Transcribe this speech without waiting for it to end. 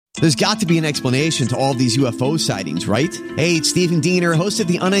There's got to be an explanation to all these UFO sightings, right? Hey, it's Stephen Diener, host of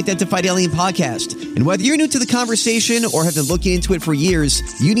the Unidentified Alien Podcast. And whether you're new to the conversation or have been looking into it for years,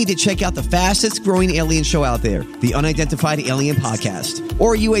 you need to check out the fastest growing alien show out there, the Unidentified Alien Podcast,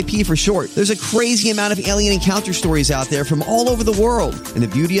 or UAP for short. There's a crazy amount of alien encounter stories out there from all over the world. And the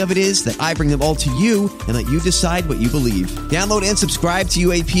beauty of it is that I bring them all to you and let you decide what you believe. Download and subscribe to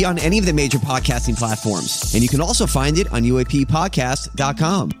UAP on any of the major podcasting platforms. And you can also find it on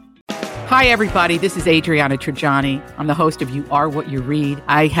UAPpodcast.com. Hi, everybody. This is Adriana Trajani. I'm the host of You Are What You Read.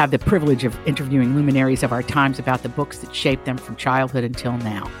 I have the privilege of interviewing luminaries of our times about the books that shaped them from childhood until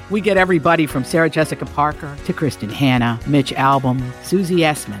now. We get everybody from Sarah Jessica Parker to Kristen Hanna, Mitch Albom, Susie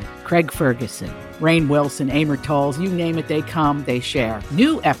Essman, Craig Ferguson, Rainn Wilson, Amor Tolls, you name it, they come, they share.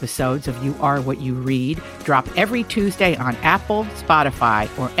 New episodes of You Are What You Read drop every Tuesday on Apple, Spotify,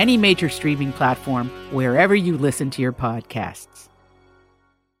 or any major streaming platform wherever you listen to your podcasts.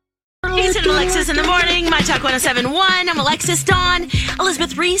 Jason and Alexis in the morning, My Talk 107.1. I'm Alexis Dawn.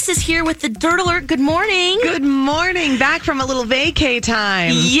 Elizabeth Reese is here with the Dirt Alert. Good morning. Good morning. Back from a little vacay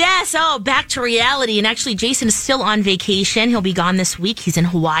time. Yes. Oh, back to reality. And actually, Jason is still on vacation. He'll be gone this week. He's in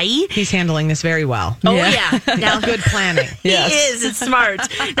Hawaii. He's handling this very well. Oh, yeah. Now, good planning. Yes. He is. It's smart.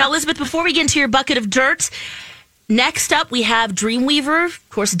 Now, Elizabeth, before we get into your bucket of dirt, next up, we have Dreamweaver. Of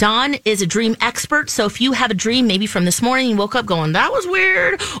course, Dawn is a dream expert. So if you have a dream, maybe from this morning, you woke up going, that was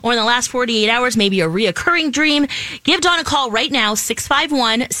weird, or in the last 48 hours, maybe a reoccurring dream, give Dawn a call right now,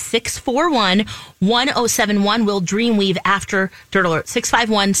 651-641-1071. We'll Dreamweave after Dirt Alert,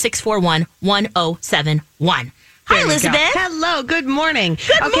 651-641-1071. Hi, Elizabeth. Hello. Good morning.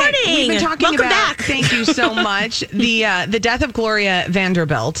 Good morning. We've been talking Welcome about, back. Thank you so much, the death of Gloria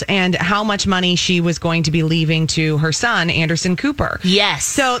Vanderbilt and how much money she was going to be leaving to her son, Anderson Cooper. Yes.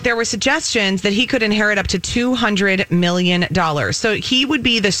 So there were suggestions that he could inherit up to $200 million. So he would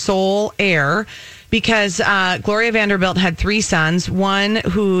be the sole heir because Gloria Vanderbilt had three sons, one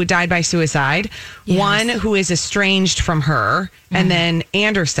who died by suicide, one who is estranged from her, and then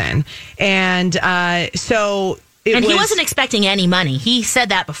Anderson. And so... he wasn't expecting any money. He said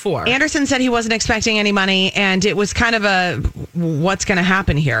that before. Anderson said he wasn't expecting any money, and it was kind of a what's going to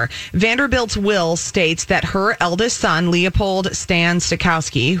happen here. Vanderbilt's will states that her eldest son, Leopold Stan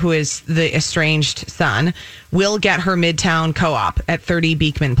Stokowski, who is the estranged son, will get her Midtown Co-op at 30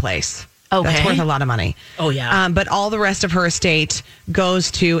 Beekman Place. Okay. That's worth a lot of money. Oh, yeah. But all the rest of her estate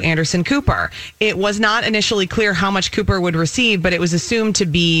goes to Anderson Cooper. It was not initially clear how much Cooper would receive, but it was assumed to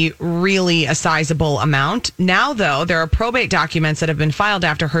be really a sizable amount. Now, though, there are probate documents that have been filed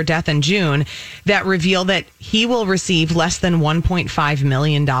after her death in June that reveal that he will receive less than $1.5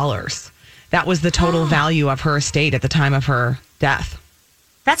 million. That was the total value of her estate at the time of her death.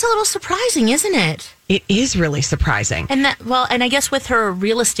 That's a little surprising, isn't it? It is really surprising. And and I guess with her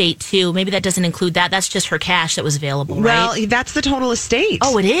real estate too, maybe that doesn't include that. That's just her cash that was available, right? Well, that's the total estate.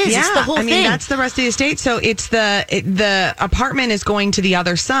 Oh, it is? Yeah. It's the whole thing. I mean, that's the rest of the estate. So it's the apartment is going to the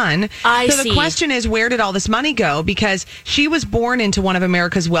other son. I see. So the question is, where did all this money go? Because she was born into one of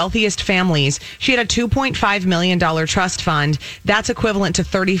America's wealthiest families. She had a $2.5 million trust fund. That's equivalent to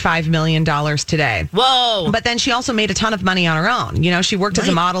 $35 million today. Whoa. But then she also made a ton of money on her own. You know, she worked as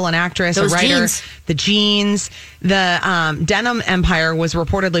a model, an actress, a writer. Jeans. The jeans, the denim empire was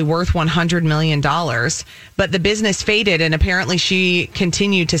reportedly worth $100 million, but the business faded, and apparently she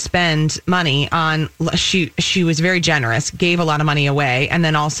continued to spend money on. She was very generous, gave a lot of money away, and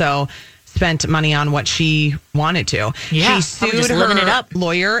then also spent money on what she wanted to. Yeah, she sued her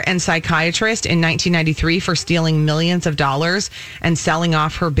lawyer and psychiatrist in 1993 for stealing millions of dollars and selling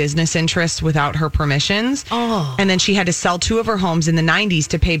off her business interests without her permissions. Oh. And then she had to sell two of her homes in the 90s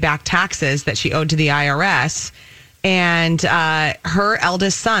to pay back taxes that she owed to the IRS. And her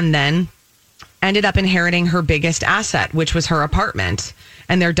eldest son then ended up inheriting her biggest asset, which was her apartment.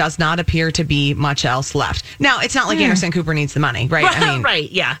 And there does not appear to be much else left. Now, it's not like Anderson Cooper needs the money, right? I mean, right,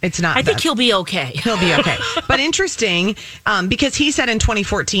 yeah. It's not. I think he'll be okay. He'll be okay. But interesting, because he said in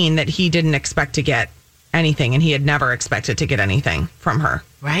 2014 that he didn't expect to get anything, and he had never expected to get anything from her.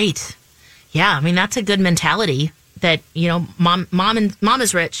 Right. Yeah, I mean, that's a good mentality. That, you know, mom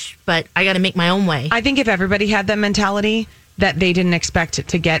is rich, but I got to make my own way. I think if everybody had that mentality, that they didn't expect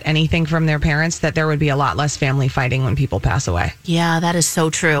to get anything from their parents, that there would be a lot less family fighting when people pass away. Yeah, that is so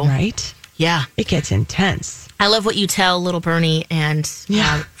true. Right? Yeah. It gets intense. I love what you tell little Bernie and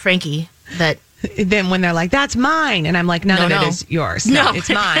Frankie that... Then when they're like, that's mine. And I'm like, no, it is yours. No, it's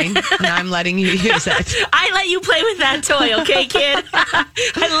mine. And I'm letting you use it. I let you play with that toy, okay, kid?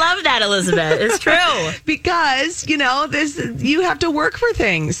 I love that, Elizabeth. It's true. Because, you know, you have to work for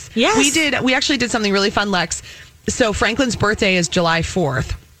things. Yes. We actually did something really fun, Lex. So Franklin's birthday is July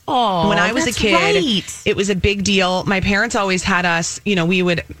 4th. Oh, when I was a kid, right. It was a big deal. My parents always had us, we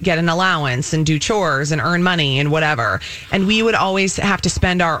would get an allowance and do chores and earn money and whatever. And we would always have to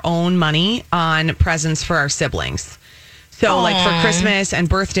spend our own money on presents for our siblings. So like for Christmas and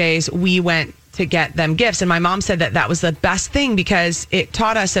birthdays, we went to get them gifts. And my mom said that was the best thing because it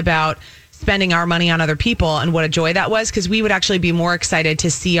taught us about spending our money on other people and what a joy that was, because we would actually be more excited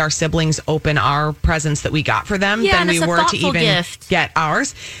to see our siblings open our presents that we got for them than we were to even get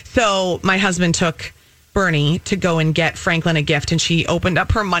ours. So my husband took Bernie to go and get Franklin a gift, and she opened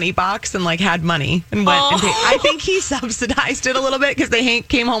up her money box and had money and went and paid. I think he subsidized it a little bit because they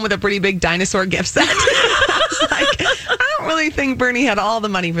came home with a pretty big dinosaur gift set. I was like, I don't really think Bernie had all the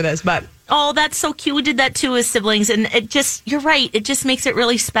money for this, but that's so cute. We did that too as siblings, and you're right, it just makes it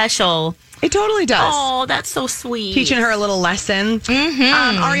really special. It totally does. Oh, that's so sweet. Teaching her a little lesson.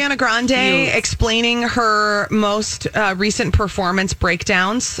 Ariana Grande explaining her most recent performance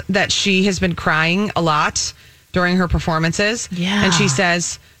breakdowns, that she has been crying a lot during her performances. Yeah. And she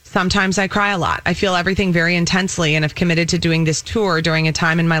says, sometimes I cry a lot. I feel everything very intensely and have committed to doing this tour during a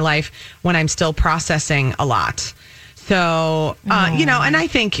time in my life when I'm still processing a lot. So, and I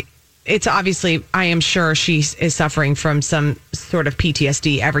think it's obviously, I am sure she is suffering from some sort of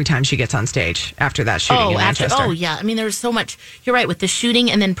PTSD every time she gets on stage after that shooting in Manchester. Yeah. I mean, there's so much. You're right, with the shooting,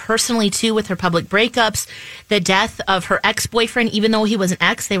 and then personally, too, with her public breakups, the death of her ex-boyfriend, even though he was an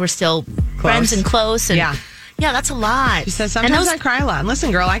ex, they were still friends and close. And yeah, that's a lot. She says, sometimes I cry a lot. And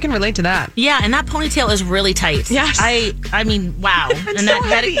listen, girl, I can relate to that. Yeah, and that ponytail is really tight. Yes. I mean, wow. And so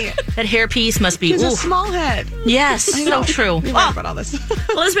that hairpiece must be... She's a small head. Yes, so true. We learned about all this.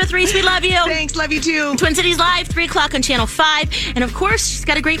 Elizabeth Reese, we love you. Thanks, love you too. Twin Cities Live, 3 o'clock on Channel 5. And of course, she's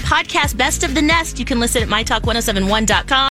got a great podcast, Best of the Nest. You can listen at mytalk1071.com.